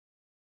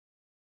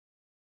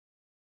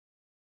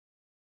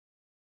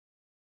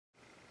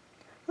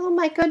Oh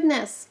my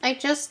goodness, I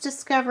just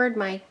discovered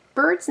my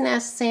bird's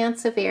nest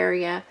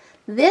Sansevieria.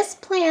 This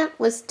plant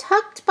was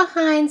tucked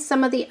behind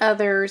some of the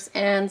others,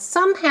 and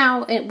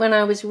somehow when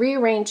I was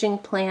rearranging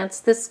plants,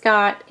 this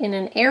got in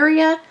an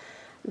area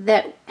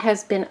that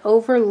has been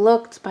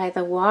overlooked by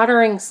the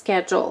watering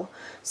schedule.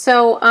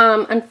 So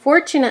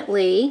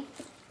unfortunately,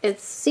 it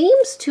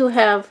seems to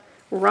have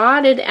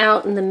rotted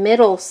out in the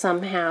middle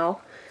somehow.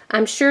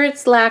 I'm sure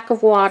it's lack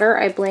of water.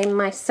 I blame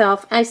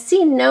myself. I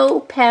see no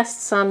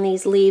pests on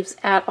these leaves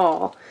at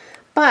all.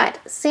 But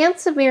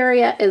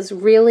Sansevieria is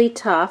really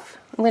tough.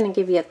 I'm going to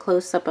give you a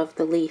close-up of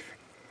the leaf.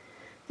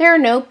 There are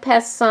no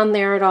pests on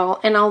there at all.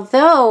 And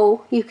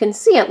although you can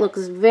see it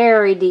looks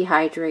very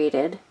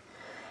dehydrated,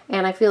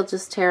 and I feel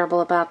just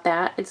terrible about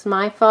that. It's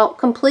my fault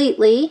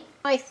completely.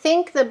 I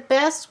think the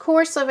best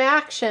course of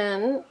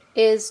action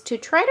is to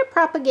try to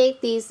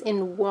propagate these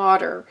in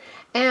water.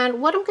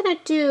 And what I'm going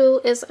to do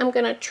is I'm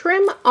going to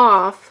trim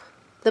off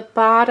the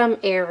bottom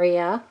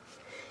area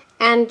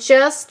and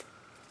just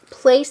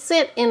place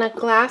it in a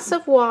glass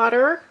of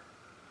water.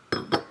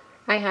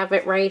 I have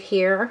it right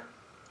here.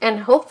 And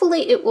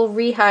hopefully it will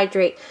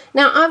rehydrate.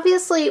 Now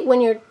obviously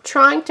when you're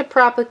trying to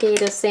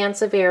propagate a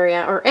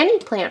Sansevieria, or any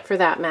plant for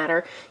that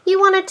matter, you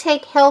want to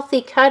take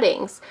healthy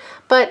cuttings.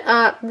 But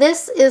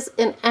this is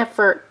an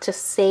effort to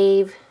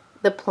save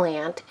the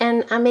plant,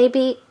 and I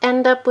maybe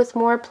end up with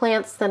more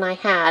plants than I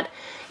had,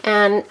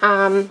 and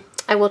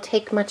I will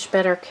take much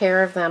better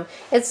care of them.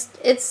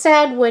 It's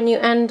sad when you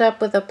end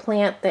up with a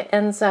plant that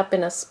ends up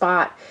in a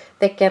spot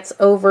that gets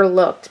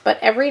overlooked, but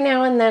every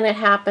now and then it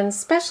happens,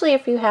 especially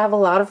if you have a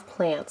lot of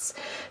plants.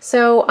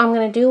 So I'm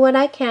going to do what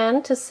I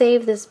can to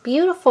save this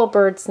beautiful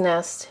bird's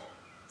nest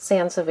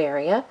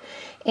Sansevieria,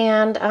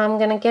 and I'm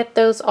going to get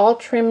those all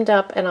trimmed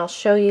up and I'll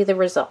show you the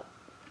result.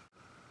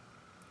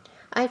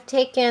 I've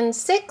taken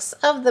 6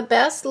 of the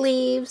best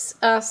leaves.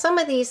 Some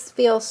of these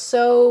feel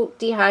so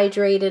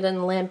dehydrated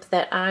and limp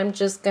that I'm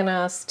just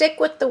gonna stick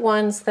with the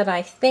ones that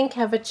I think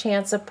have a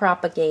chance of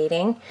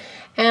propagating.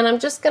 And I'm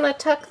just gonna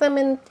tuck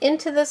them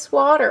into this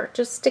water.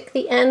 Just stick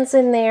the ends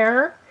in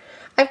there.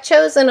 I've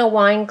chosen a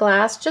wine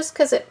glass just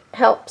because it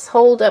helps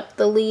hold up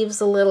the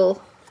leaves a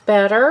little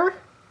better.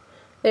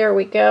 There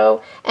we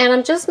go. And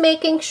I'm just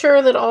making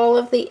sure that all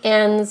of the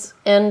ends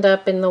end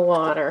up in the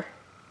water.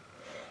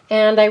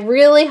 And I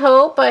really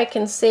hope I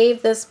can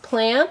save this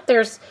plant.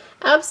 There's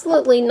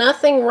absolutely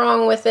nothing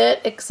wrong with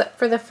it except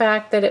for the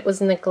fact that it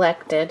was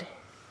neglected.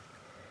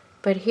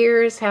 But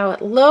here's how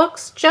it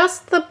looks.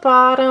 Just the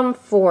bottom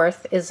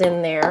fourth is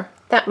in there.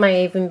 That might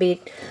even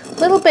be a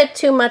little bit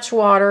too much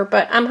water,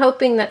 but I'm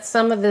hoping that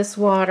some of this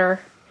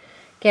water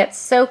gets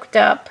soaked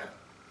up.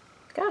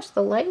 Gosh,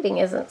 the lighting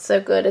isn't so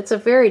good. It's a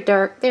very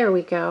dark, there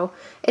we go.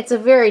 It's a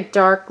very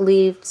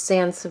dark-leaved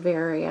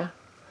Sansevieria.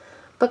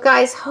 But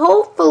guys,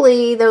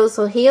 hopefully those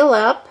will heal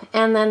up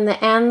and then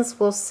the ends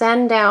will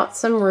send out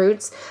some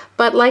roots.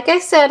 But like I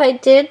said, I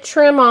did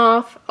trim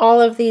off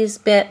all of these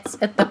bits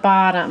at the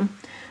bottom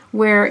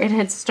where it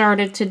had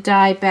started to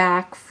die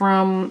back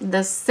from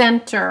the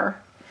center.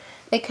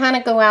 They kind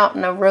of go out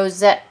in a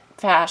rosette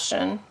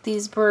fashion,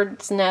 these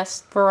bird's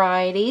nest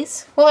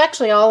varieties. Well,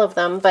 actually all of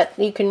them, but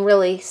you can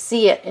really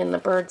see it in the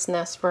bird's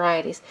nest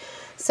varieties.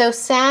 So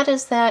sad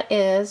as that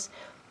is,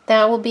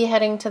 that will be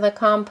heading to the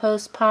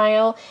compost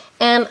pile,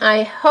 and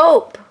I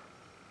hope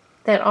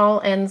that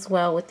all ends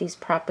well with these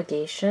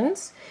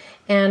propagations.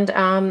 And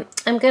I'm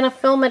going to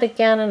film it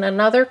again in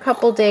another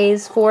couple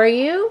days for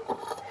you,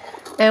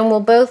 and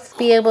we'll both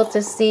be able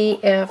to see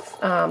if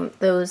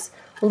those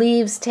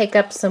leaves take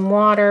up some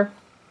water.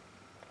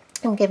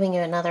 I'm giving you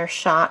another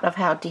shot of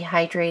how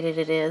dehydrated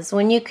it is.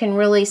 When you can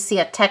really see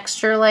a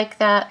texture like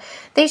that,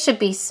 they should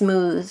be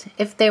smooth.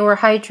 If they were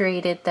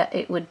hydrated, that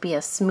it would be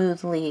a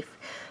smooth leaf.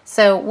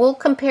 So we'll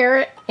compare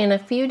it in a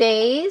few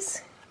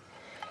days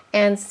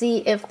and see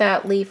if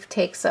that leaf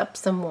takes up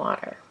some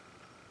water.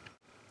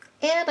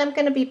 And I'm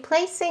going to be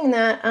placing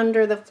that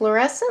under the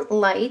fluorescent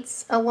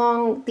lights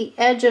along the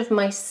edge of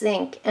my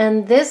sink.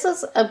 And this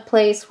is a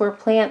place where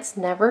plants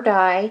never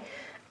die.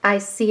 I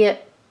see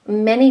it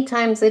many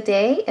times a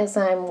day as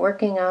I'm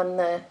working on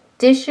the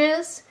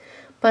dishes.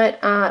 But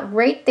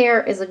right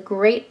there is a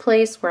great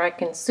place where I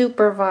can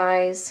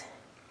supervise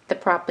the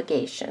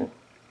propagation.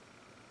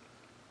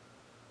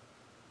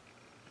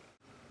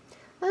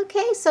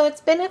 Okay, so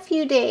it's been a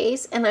few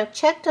days and I've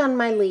checked on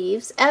my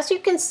leaves. As you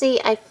can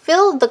see, I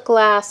filled the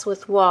glass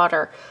with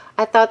water.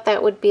 I thought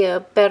that would be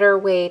a better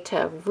way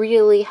to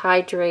really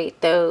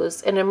hydrate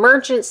those, an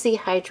emergency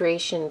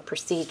hydration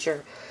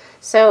procedure.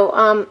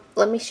 So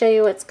let me show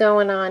you what's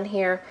going on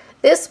here.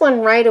 This one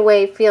right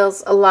away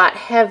feels a lot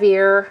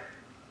heavier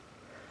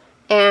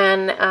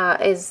and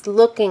is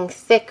looking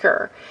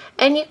thicker.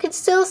 And you can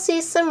still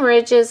see some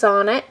ridges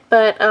on it,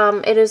 but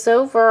it is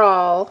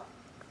overall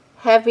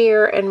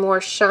heavier and more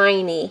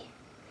shiny.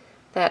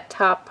 That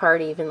top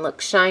part even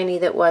looks shiny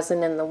that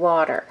wasn't in the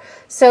water.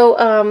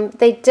 So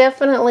they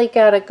definitely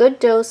got a good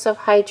dose of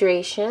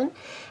hydration.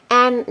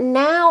 And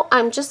now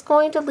I'm just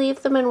going to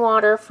leave them in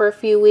water for a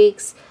few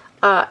weeks.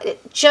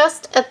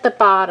 just at the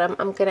bottom,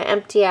 I'm going to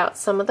empty out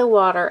some of the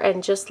water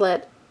and just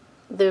let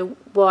the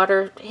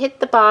water hit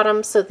the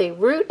bottom so they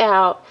root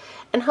out,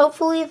 and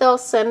hopefully they'll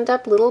send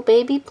up little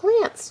baby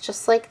plants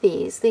just like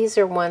these. These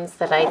are ones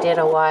that I did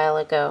a while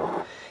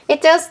ago.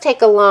 It does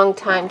take a long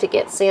time to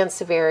get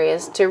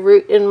Sansevierias to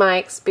root in my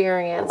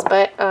experience,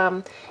 but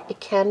it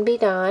can be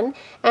done.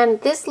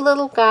 And this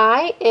little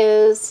guy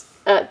is,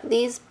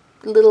 these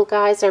little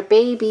guys are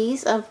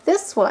babies of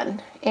this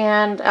one,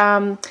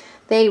 and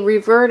they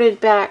reverted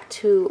back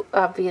to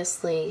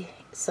obviously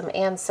some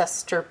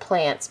ancestor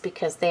plants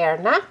because they are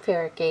not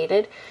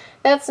variegated.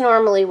 That's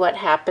normally what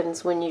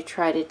happens when you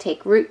try to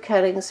take root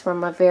cuttings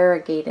from a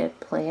variegated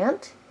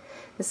plant.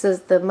 This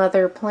is the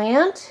mother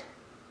plant,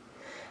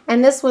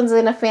 and this one's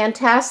in a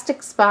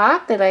fantastic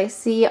spot that I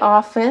see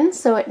often,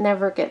 so it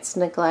never gets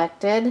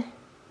neglected.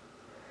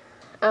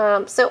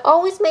 So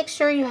always make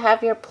sure you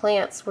have your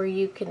plants where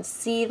you can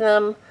see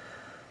them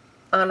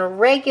on a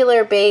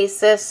regular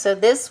basis, so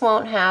this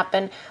won't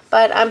happen,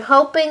 but I'm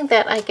hoping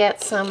that I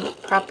get some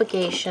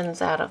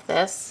propagations out of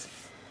this.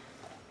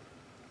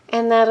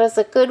 And that is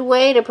a good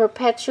way to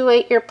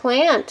perpetuate your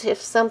plant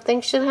if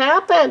something should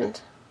happen.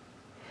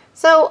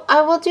 So I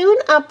will do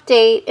an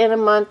update in a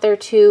month or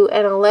two,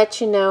 and I'll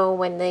let you know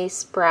when they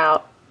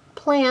sprout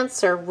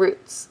plants or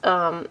roots.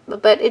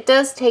 But it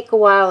does take a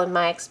while in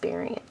my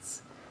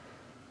experience.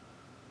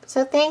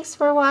 So thanks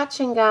for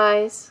watching,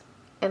 guys,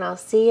 and I'll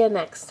see you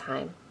next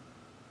time.